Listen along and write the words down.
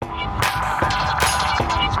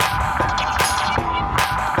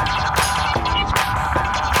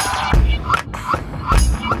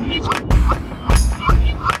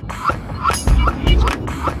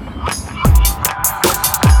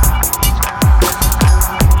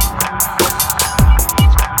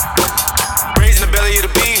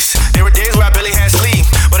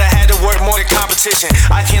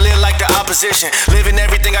opposition. Living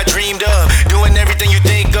everything I dreamed of, doing everything you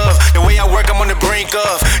think of. The way I work, I'm on the brink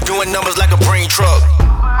of doing numbers like a brain truck.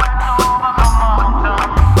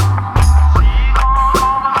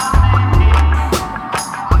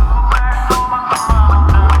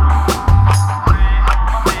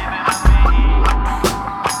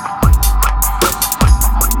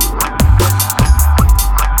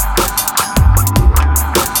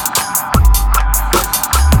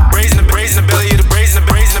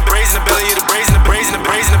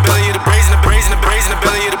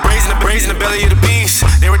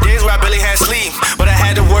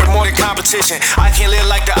 I can't live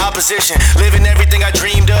like the opposition. Living everything I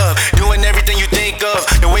dreamed of, doing everything you think of.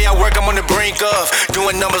 The way I work, I'm on the brink of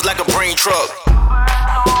doing numbers like a brain truck.